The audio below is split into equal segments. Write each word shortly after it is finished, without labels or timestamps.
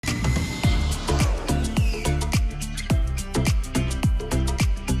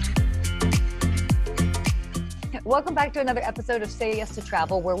Welcome back to another episode of Say Yes to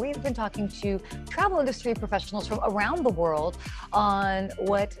Travel, where we've been talking to travel industry professionals from around the world on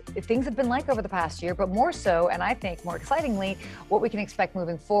what things have been like over the past year, but more so, and I think more excitingly, what we can expect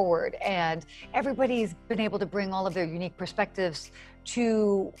moving forward. And everybody's been able to bring all of their unique perspectives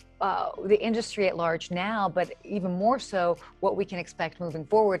to the industry at large now, but even more so what we can expect moving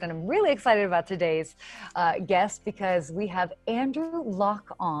forward. And I'm really excited about today's guest because we have Andrew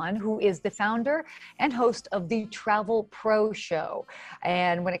Locke on, who is the founder and host of the Travel Pro Show.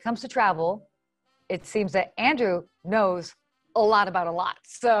 And when it comes to travel, it seems that Andrew knows a lot about a lot.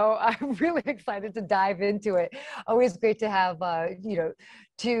 So I'm really excited to dive into it. Always great to have,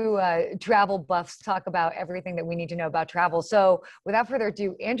 two travel buffs talk about everything that we need to know about travel. So without further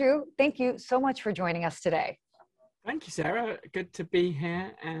ado, Andrew, thank you so much for joining us today. Thank you, Sarah. Good to be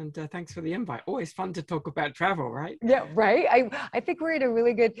here, and thanks for the invite. Always fun to talk about travel, right? Yeah, right. I think we're in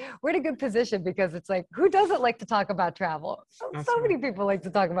a good position because it's like, who doesn't like to talk about travel? So many people like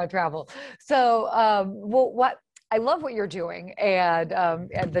to talk about travel. So, I love what you're doing and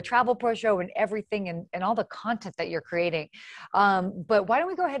the Travel Pro Show and everything and all the content that you're creating. But why don't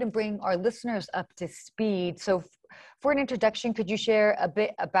we go ahead and bring our listeners up to speed? So for an introduction, could you share a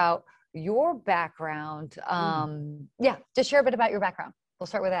bit about your background? Just share a bit about your background. We'll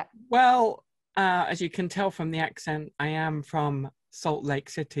start with that. Well, as you can tell from the accent, I am from Salt Lake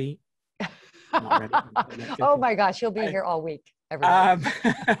City. Oh my gosh, you'll be here all week.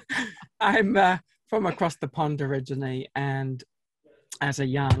 I'm from across the pond originally, and as a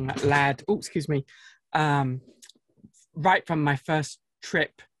young lad, right from my first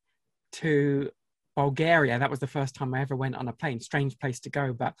trip to Bulgaria, that was the first time I ever went on a plane. Strange place to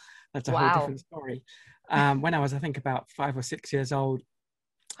go, but that's a whole different story. When I was, I think, about 5 or 6 years old,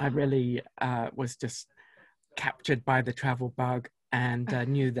 I really was just captured by the travel bug and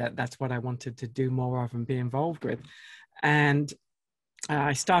knew that that's what I wanted to do more of and be involved with. And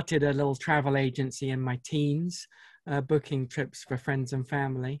I started a little travel agency in my teens, booking trips for friends and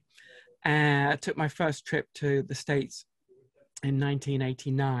family. I took my first trip to the States in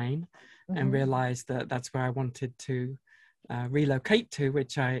 1989 and realized that that's where I wanted to relocate to,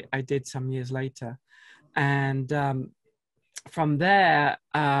 which I did some years later. And from there,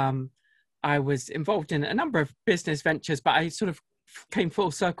 I was involved in a number of business ventures, but I sort of came full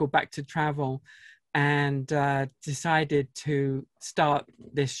circle back to travel and decided to start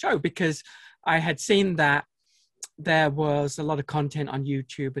this show because I had seen that there was a lot of content on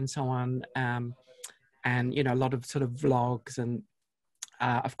YouTube and so on, and a lot of sort of vlogs and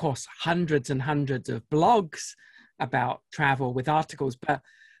of course hundreds and hundreds of blogs about travel with articles, but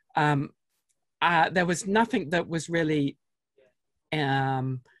there was nothing that was really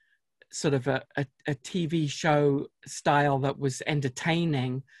sort of a TV show style that was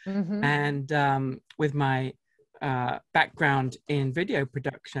entertaining. And with my background in video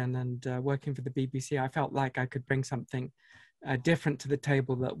production and working for the BBC, I felt like I could bring something different to the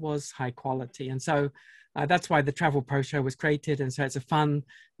table that was high quality. And so that's why the Travel Pro Show was created. And so it's a fun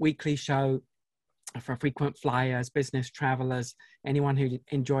weekly show for frequent flyers, business travelers, anyone who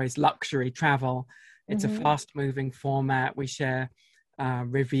enjoys luxury travel. It's a fast-moving format. We share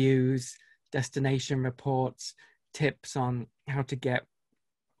reviews, destination reports, tips on how to get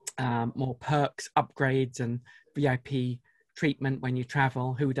more perks, upgrades, and VIP treatment when you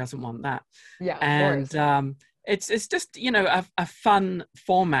travel. Who doesn't want that? Yeah, and it's just a fun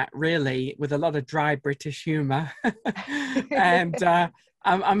format, really, with a lot of dry British humor, and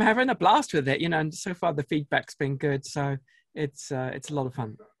I'm having a blast with it. And so far the feedback's been good, so it's a lot of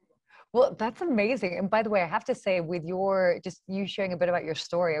fun. Well, that's amazing. And by the way, I have to say, with you sharing a bit about your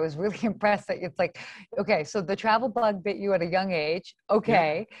story, I was really impressed that it's like, okay, so the travel bug bit you at a young age.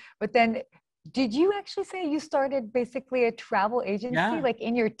 Okay. Yeah. But then did you actually say you started basically a travel agency like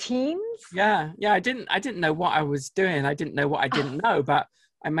in your teens? Yeah. I didn't know what I was doing. I didn't know what I didn't know, but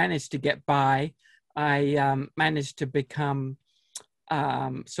I managed to get by. I managed to become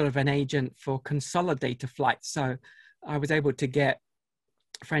sort of an agent for Consolidator flights. So I was able to get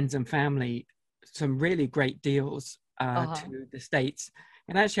friends and family some really great deals to the States.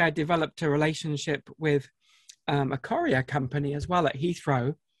 And actually I developed a relationship with a courier company as well at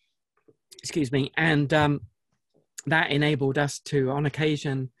Heathrow, and that enabled us to on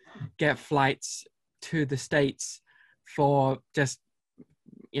occasion get flights to the States for just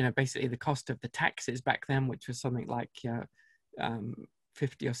basically the cost of the taxes back then, which was something like $50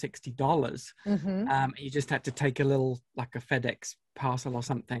 or $60. You just had to take a little, like a FedEx parcel or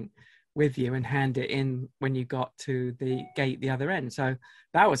something with you and hand it in when you got to the gate the other end. So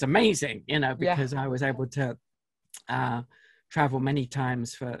that was amazing, because I was able to travel many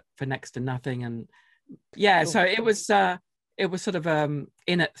times for next to nothing and Yeah, so it was sort of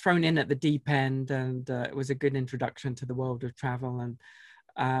thrown in at the deep end, and it was a good introduction to the world of travel. And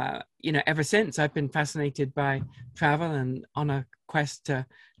you know, ever since I've been fascinated by travel and on a quest to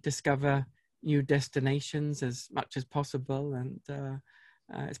discover new destinations as much as possible, and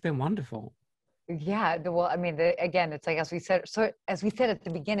it's been wonderful. Yeah, well, I mean, again, it's like as we said, so as we said at the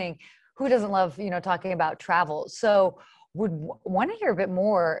beginning, who doesn't love, talking about travel? So would want to hear a bit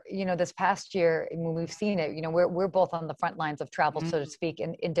more, this past year when we've seen it, we're both on the front lines of travel, so to speak,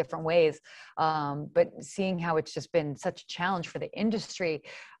 in different ways. But seeing how it's just been such a challenge for the industry,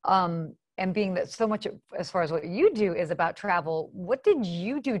 and being that so much as far as what you do is about travel, what did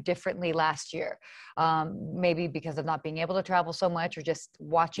you do differently last year? Maybe because of not being able to travel so much, or just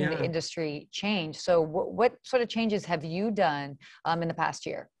watching the industry change. So what sort of changes have you done in the past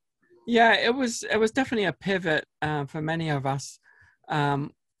year? Yeah, it was definitely a pivot for many of us.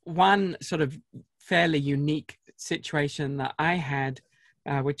 One sort of fairly unique situation that I had,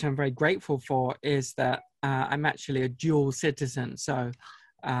 which I'm very grateful for, is that I'm actually a dual citizen. So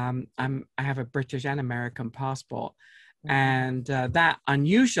I have a British and American passport, and that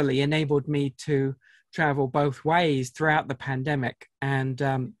unusually enabled me to travel both ways throughout the pandemic. And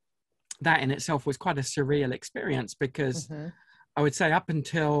that in itself was quite a surreal experience, because I would say up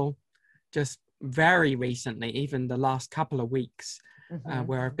until just very recently, even the last couple of weeks,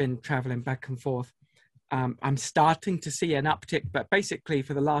 where I've been traveling back and forth, I'm starting to see an uptick. But basically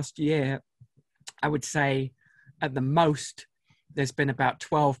for the last year, I would say at the most, there's been about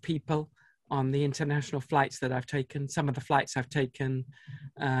 12 people on the international flights that I've taken. Some of the flights I've taken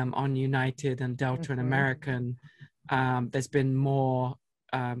on United and Delta and American, there's been more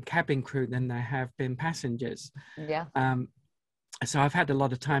cabin crew than there have been passengers. Yeah. So I've had a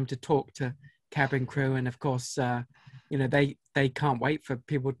lot of time to talk to cabin crew, and of course, they can't wait for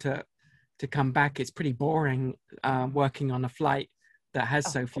people to come back. It's pretty boring working on a flight that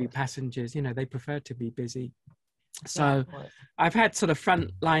has so few passengers. They prefer to be busy. So I've had sort of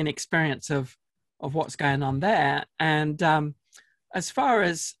frontline experience of what's going on there. And as far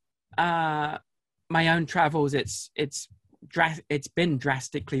as my own travels, it's been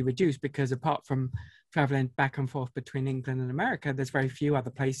drastically reduced, because apart from traveling back and forth between England and America, there's very few other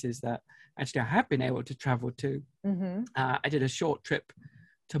places that actually I have been able to travel to. I did a short trip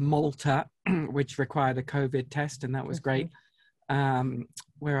to Malta, which required a COVID test, and that was great.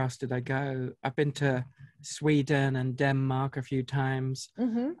 Where else did I go? I've been to Sweden and Denmark a few times.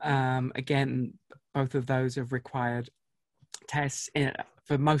 Again, both of those have required tests.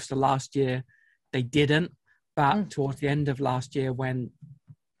 For most of last year, they didn't. But towards the end of last year, when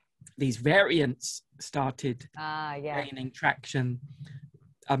these variants started gaining traction,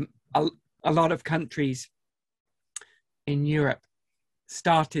 a lot of countries in Europe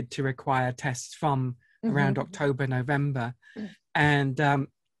started to require tests from around October, November. And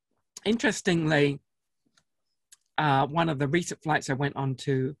interestingly, one of the recent flights I went on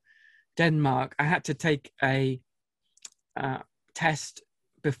to Denmark, I had to take a test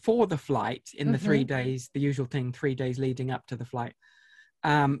before the flight in the 3 days, the usual thing, 3 days leading up to the flight.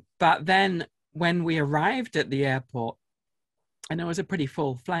 But then when we arrived at the airport, and it was a pretty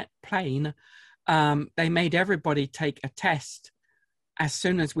full plane, they made everybody take a test as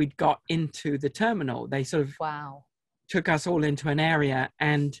soon as we'd got into the terminal. They sort of took us all into an area,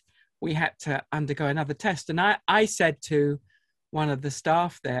 and we had to undergo another test. And I said to one of the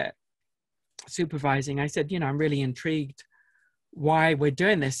staff there supervising, I said, I'm really intrigued why we're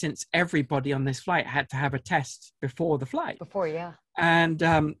doing this, since everybody on this flight had to have a test before the flight. And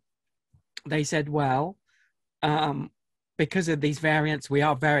they said, well, because of these variants, we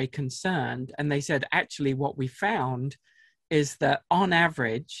are very concerned. And they said, actually, what we found is that on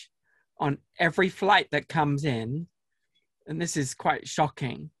average, on every flight that comes in, and this is quite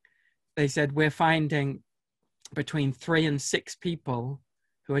shocking, they said, we're finding between 3 and 6 people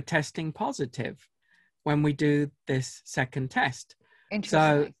who are testing positive when we do this second test.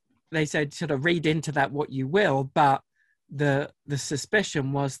 So they said, sort of read into that what you will, but the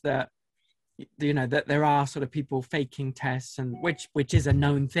suspicion was that, that there are sort of people faking tests, and which is a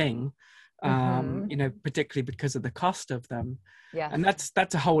known thing, particularly because of the cost of them. And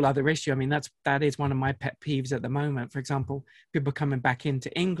that's a whole other issue. I mean, that is one of my pet peeves at the moment. For example, people coming back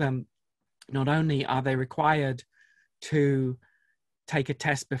into England, not only are they required to take a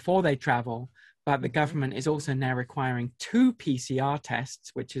test before they travel, but the government is also now requiring 2 PCR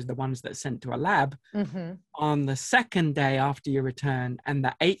tests, which is the ones that are sent to a lab, on the 2nd day after you return and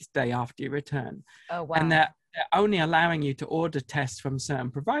the 8th day after you return. And they're only allowing you to order tests from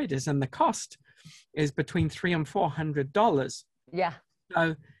certain providers, and the cost is between $300 and $400.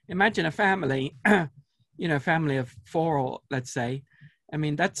 So imagine a family, you know, a family of 4, or let's say, I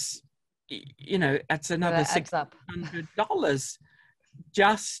mean, that's, you know, that's another $600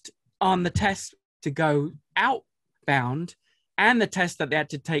 just on the test to go outbound and the test that they had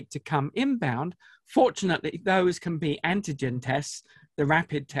to take to come inbound. Fortunately, those can be antigen tests, the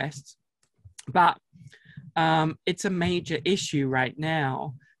rapid tests, but it's a major issue right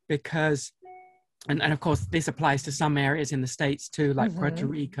now because, and of course, this applies to some areas in the States too, like Puerto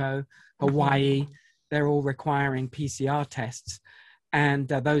Rico, Hawaii, they're all requiring PCR tests, and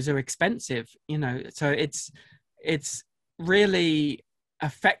those are expensive, you know, so it's really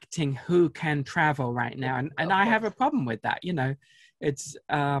affecting who can travel right now. And I have a problem with that, you know, it's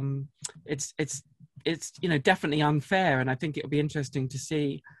you know, definitely unfair. And I think it'll be interesting to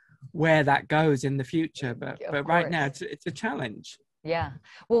see where that goes in the future. But right now it's a challenge. Yeah.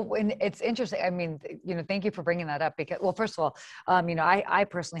 Well, and it's interesting. I mean, you know, thank you for bringing that up because, well, first of all, you know, I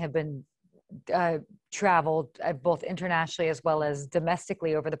personally have been traveled both internationally as well as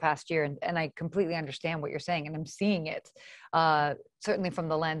domestically over the past year. And I completely understand what you're saying. And I'm seeing it certainly from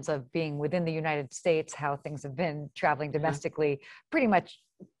the lens of being within the United States, how things have been traveling domestically, pretty much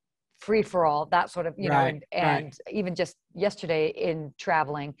free for all, that sort of, you know, and even just yesterday in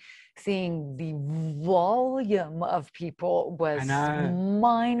traveling, seeing the volume of people was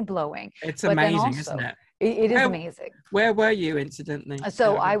mind blowing. It's amazing, isn't it? It is amazing. Where were you, incidentally?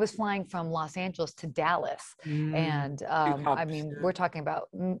 So I was flying from Los Angeles to Dallas, and I mean, we're talking about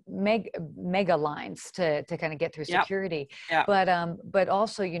mega lines to kind of get through security. But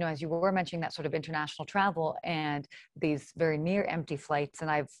also, you know, as you were mentioning that sort of international travel and these very near empty flights, and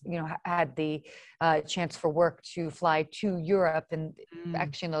I've, you know, had the chance for work to fly to Europe, and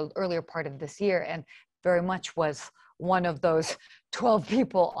actually in the earlier part of this year, and very much was one of those 12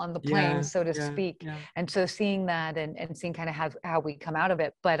 people on the plane, so to speak. And so seeing that and seeing kind of how we come out of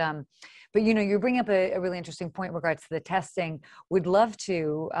it. But you know, you bring up a really interesting point in regards to the testing. We'd love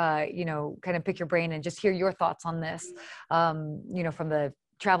to, you know, kind of pick your brain and just hear your thoughts on this, you know, from the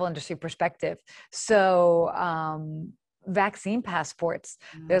travel industry perspective. So vaccine passports,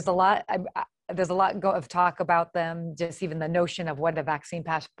 there's a lot of talk about them, just even the notion of what a vaccine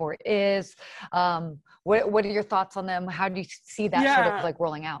passport is. What are your thoughts on them? How do you see that sort of like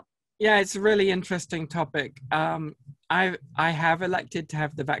rolling out? Yeah, it's a really interesting topic. I have elected to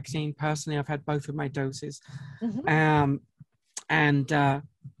have the vaccine personally. I've had both of my doses. And at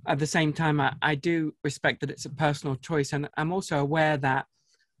the same time, I do respect that it's a personal choice. And I'm also aware that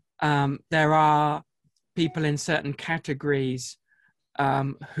there are people in certain categories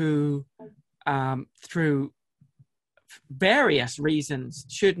who through various reasons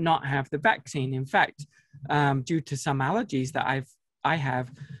should not have the vaccine. In fact, due to some allergies that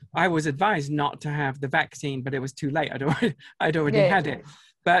I was advised not to have the vaccine, but it was too late. I'd already had it.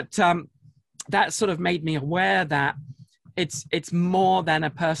 But that sort of made me aware that it's more than a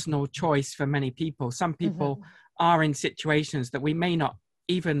personal choice for many people. Some people are in situations that we may not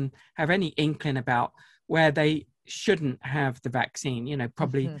even have any inkling about, where they shouldn't have the vaccine. You know,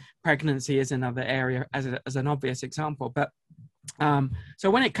 probably pregnancy is another area as an obvious example. But so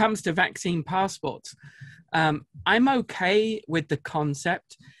when it comes to vaccine passports, I'm okay with the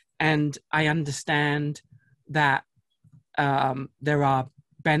concept, and I understand that there are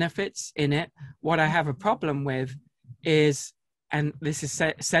benefits in it. What I have a problem with is, and this is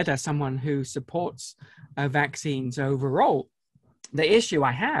said as someone who supports vaccines overall, the issue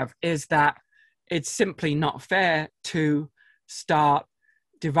I have is that it's simply not fair to start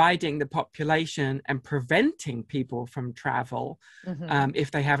dividing the population and preventing people from travel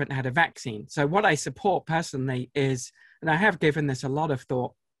if they haven't had a vaccine. So what I support personally is, and I have given this a lot of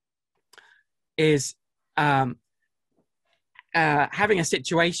thought, is having a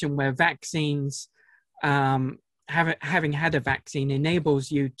situation where vaccines, having had a vaccine enables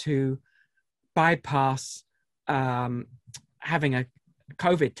you to bypass having a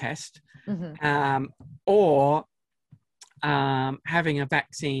COVID test, or having a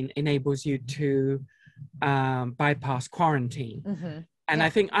vaccine enables you to bypass quarantine. And I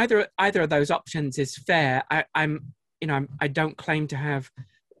think either of those options is fair. I don't claim to have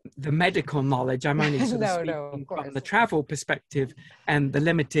the medical knowledge. I'm only sort of speaking from the travel perspective and the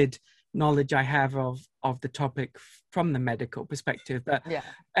limited knowledge I have of the topic from the medical perspective. But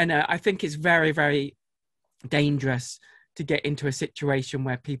and I think it's very, very dangerous to get into a situation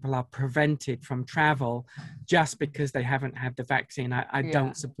where people are prevented from travel just because they haven't had the vaccine. I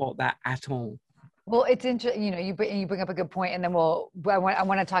don't support that at all. Well, it's interesting, you bring up a good point, and then I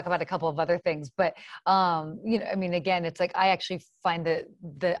want to talk about a couple of other things, but I mean, again, it's like I actually find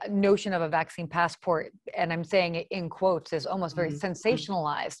the notion of a vaccine passport, and I'm saying it in quotes, is almost very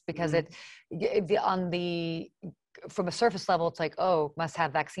sensationalized, because from a surface level, it's like, oh, must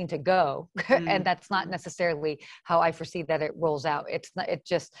have vaccine to go. And that's not necessarily how I foresee that it rolls out. It's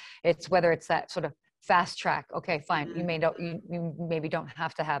whether it's that sort of fast track. Okay, fine. You maybe don't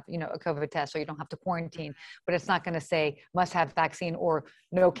have to have, a COVID test, or you don't have to quarantine, but it's not going to say must have vaccine or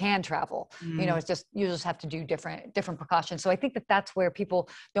no can travel. It's just, you just have to do different precautions. So I think that that's where people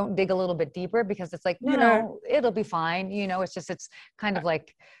don't dig a little bit deeper, because it's like, no, it'll be fine. It's kind of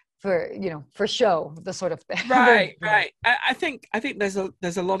like, for show, the sort of thing. Right. I think there's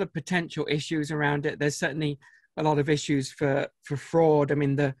a lot of potential issues around it. There's certainly a lot of issues for fraud. I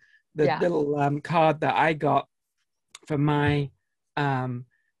mean, the little card that I got for my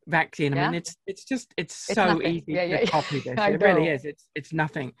vaccine. I mean, it's so nothing. easy to copy this. It really is. It's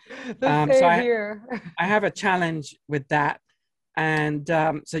nothing. Here. I have a challenge with that, and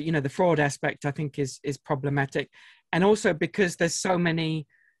so the fraud aspect, I think, is problematic, and also because there's so many.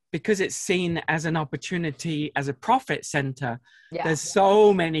 Because it's seen as an opportunity, as a profit center, there's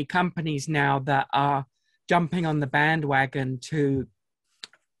so many companies now that are jumping on the bandwagon to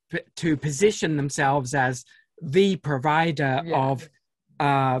position themselves as the provider of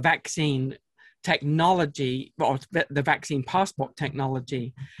vaccine technology, or the vaccine passport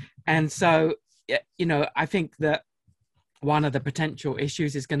technology. And so, I think that one of the potential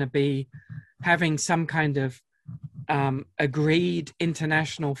issues is going to be having some kind of agreed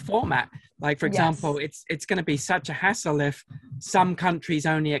international format. Like, for example, it's going to be such a hassle if some countries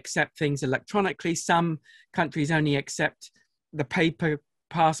only accept things electronically, some countries only accept the paper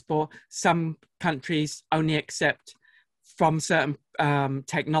passport, some countries only accept from certain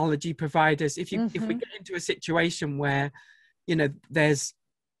technology providers. If we get into a situation where there's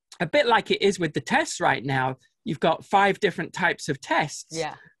a bit like it is with the tests right now, you've got 5 different types of tests,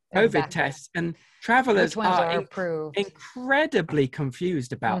 COVID tests, and travelers are incredibly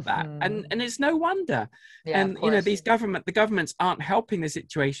confused about that, and it's no wonder. And the governments aren't helping the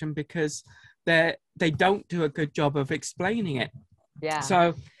situation because they don't do a good job of explaining it.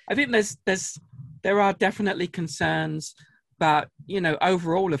 So I think there are definitely concerns, but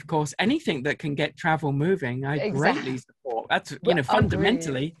overall, of course, anything that can get travel moving, I greatly support. That's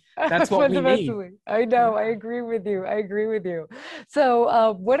fundamentally. That's what we need. I know. I agree with you.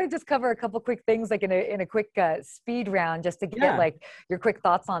 So, want to just cover a couple quick things, like in a quick speed round, just to get like your quick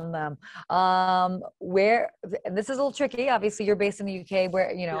thoughts on them. And this is a little tricky. Obviously, you're based in the UK, where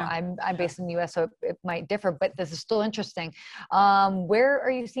I'm based in the US, so it might differ, but this is still interesting. Where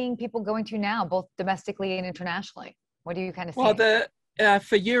are you seeing people going to now, both domestically and internationally? What do you kind of see? Well,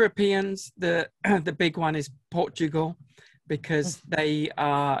 for Europeans, the big one is Portugal, because they've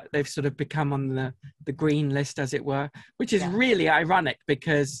sort of become on the green list, as it were, which is really ironic,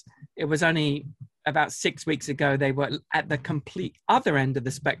 because it was only about 6 weeks ago they were at the complete other end of the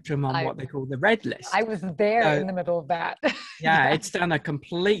spectrum on what they call the red list. I was there in the middle of that. It's done a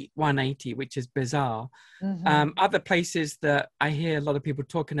complete 180, which is bizarre. Other places that I hear a lot of people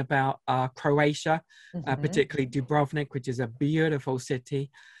talking about are Croatia, particularly Dubrovnik, which is a beautiful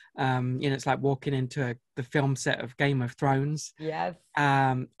city. It's like walking into the film set of Game of Thrones.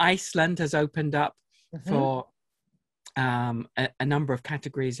 Iceland has opened up for a number of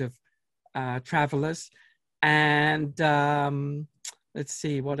categories of travelers, and let's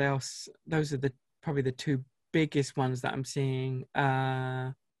see what else. Those are probably the 2 biggest ones that I'm seeing.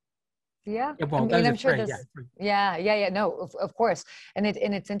 Well, I'm sure there's no, of course, and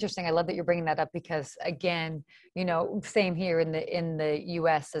it's interesting. I love that you're bringing that up, because again, same here in the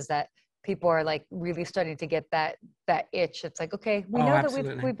US, is that people are like really starting to get that itch. It's like, okay, we know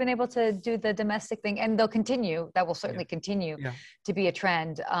that we've been able to do the domestic thing, and they'll continue. That will certainly continue to be a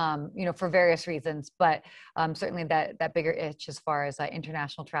trend, for various reasons. But certainly that bigger itch as far as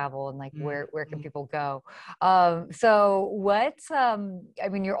international travel, and like where can people go? So I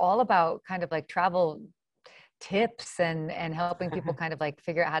mean, you're all about kind of like travel tips and helping people kind of like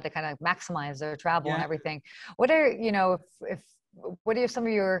figure out how to kind of maximize their travel and everything. What are what are some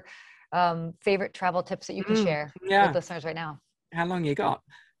of your favorite travel tips that you can share with listeners right now? How long you got?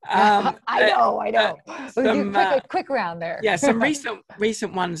 I know. Quick round there. Some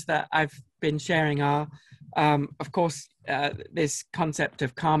recent ones that I've been sharing are, of course, this concept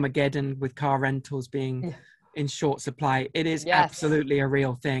of Carmageddon, with car rentals being in short supply. It is absolutely a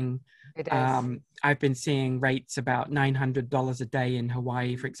real thing. It is. I've been seeing rates about $900 a day in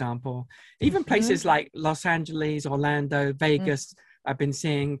Hawaii, for example. Even places like Los Angeles, Orlando, Vegas, I've been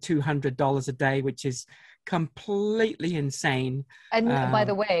seeing $200 a day, which is completely insane. And by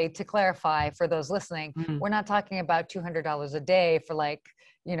the way, to clarify for those listening, we're not talking about $200 a day for like,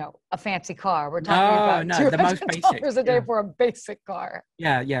 you know, a fancy car. We're talking about the most basic $200 a day for a basic car.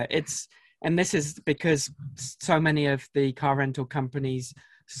 Yeah, yeah. And this is because so many of the car rental companies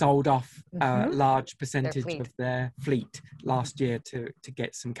sold off a large percentage of their fleet last year to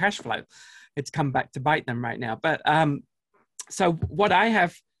get some cash flow. It's come back to bite them right now. But so what I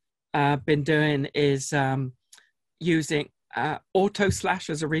have been doing is using AutoSlash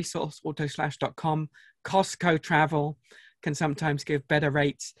as a resource, autoslash.com. Costco Travel can sometimes give better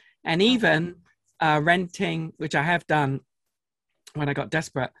rates. And even renting, which I have done when I got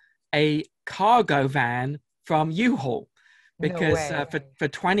desperate, a cargo van from U-Haul. Because for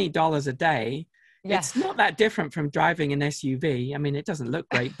 $20 a day, it's not that different from driving an SUV. I mean, it doesn't look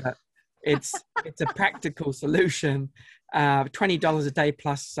great, but it's a practical solution. $20 a day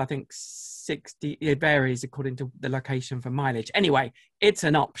plus, I think, 60. It varies according to the location for mileage. Anyway, it's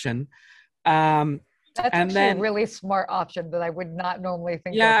an option. That's actually a really smart option that I would not normally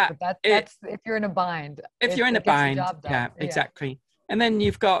think of. But that's if you're in a bind. If you're in a bind, exactly. And then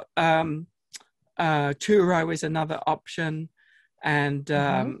you've got Turo is another option, and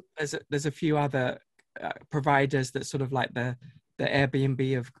there's a few other providers that sort of like the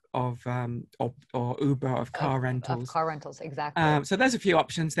Airbnb or Uber of car rentals. Of car rentals, exactly. So there's a few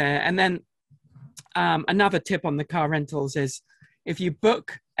options there. And then another tip on the car rentals is if you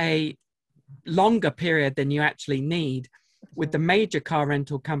book a longer period than you actually need with the major car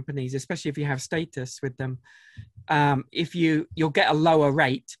rental companies, especially if you have status with them, you'll get a lower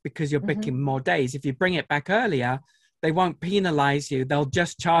rate because you're booking more days. If you bring it back earlier, they won't penalize you. They'll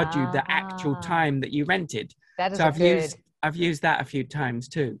just charge you the actual time that you rented. That is so I've used that a few times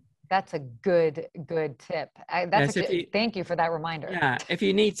too. That's a good tip. Thank you for that reminder. Yeah. If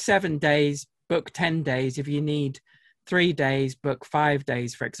you need 7 days, book 10 days. If you need 3 days, book 5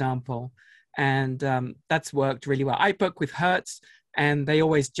 days, for example. And that's worked really well. I book with Hertz, and they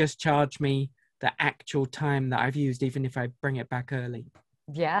always just charge me the actual time that I've used, even if I bring it back early.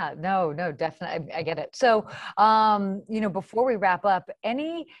 Yeah, no, definitely. I get it. So, before we wrap up,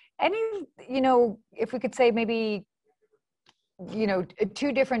 any, if we could say maybe,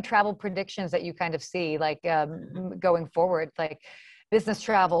 2 different travel predictions that you kind of see, like going forward, like business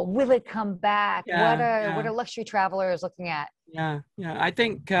travel, will it come back? What are luxury travelers looking at? Yeah. I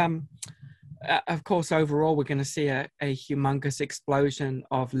think, of course, overall, we're going to see a humongous explosion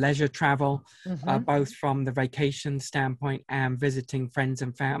of leisure travel, both from the vacation standpoint and visiting friends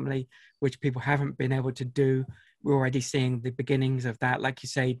and family, which people haven't been able to do. We're already seeing the beginnings of that. Like you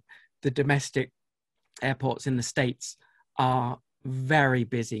say, the domestic airports in the States are very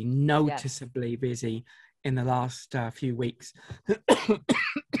busy, noticeably busy in the last few weeks. It's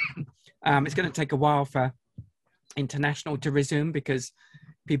going to take a while for international to resume because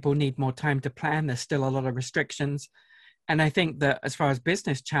people need more time to plan. There's still a lot of restrictions. And I think that as far as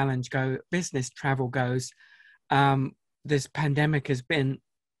business travel goes, this pandemic has been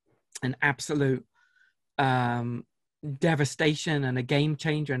an absolute devastation and a game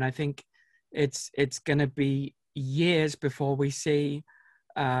changer. And I think it's going to be years before we see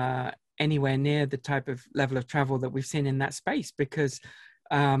anywhere near the type of level of travel that we've seen in that space, because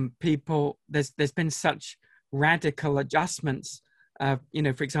there's been such radical adjustments. For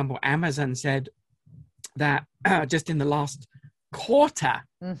example, Amazon said that just in the last quarter,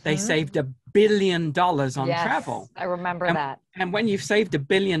 they saved $1 billion on travel. I remember that. And when you've saved $1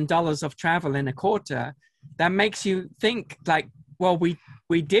 billion of travel in a quarter, that makes you think like, well, we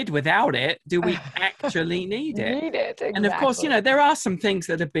did without it. Do we actually need it? Exactly. And of course, there are some things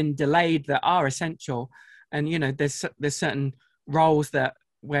that have been delayed that are essential. And, there's certain roles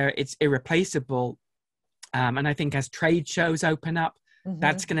where it's irreplaceable. And I think as trade shows open up,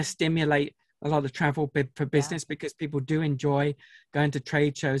 that's going to stimulate a lot of travel for business because people do enjoy going to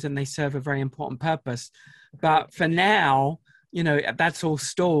trade shows and they serve a very important purpose. But for now, that's all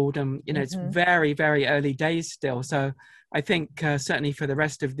stalled and, it's very, very early days still. So I think certainly for the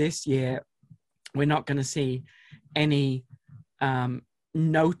rest of this year, we're not going to see any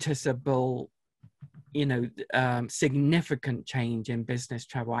noticeable, significant change in business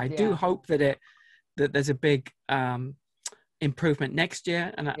travel. I do hope that there's a big improvement next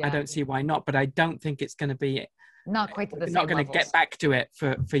year, and I don't see why not. But I don't think it's going to be not quite to the same not going to get back to it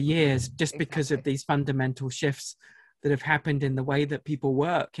for years, just because of these fundamental shifts that have happened in the way that people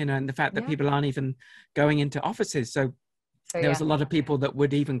work, and the fact that people aren't even going into offices. So there was a lot of people that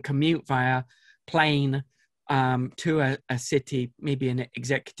would even commute via plane to a city, maybe in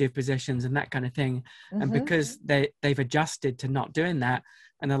executive positions and that kind of thing. And because they've adjusted to not doing that,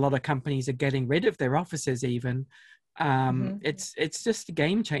 and a lot of companies are getting rid of their offices even, it's just a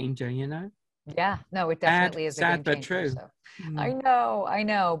game changer, you know? Yeah, no, it definitely is a game changer. Sad but true. So. I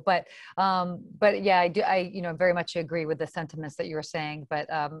know, but yeah, I very much agree with the sentiments that you were saying, but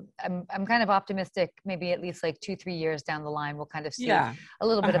I'm kind of optimistic, maybe at least like 2-3 years down the line, we'll kind of see a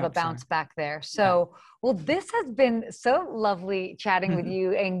little bit of a bounce back there. So, well, this has been so lovely chatting with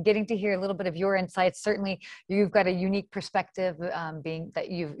you and getting to hear a little bit of your insights. Certainly you've got a unique perspective, being that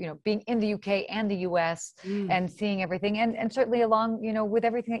being in the UK and the US and seeing everything, and certainly along, with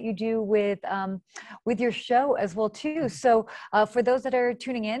everything that you do with your show as well too. So for those that are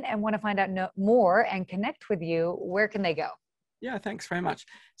tuning in and want to find out more and connect with you, where can they go? Yeah, thanks very much.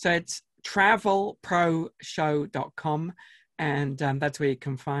 So it's travelproshow.com, and that's where you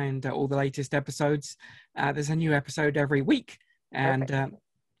can find all the latest episodes. There's a new episode every week, and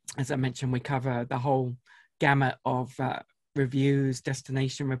as I mentioned, we cover the whole gamut of reviews,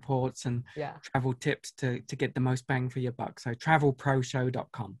 destination reports, and travel tips to get the most bang for your buck. So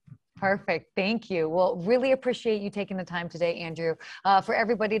travelproshow.com. Perfect. Thank you. Well, really appreciate you taking the time today, Andrew. For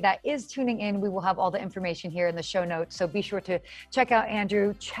everybody that is tuning in, we will have all the information here in the show notes. So be sure to check out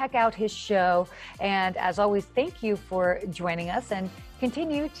Andrew, check out his show. And as always, thank you for joining us, and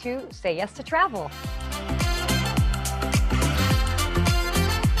continue to say yes to travel.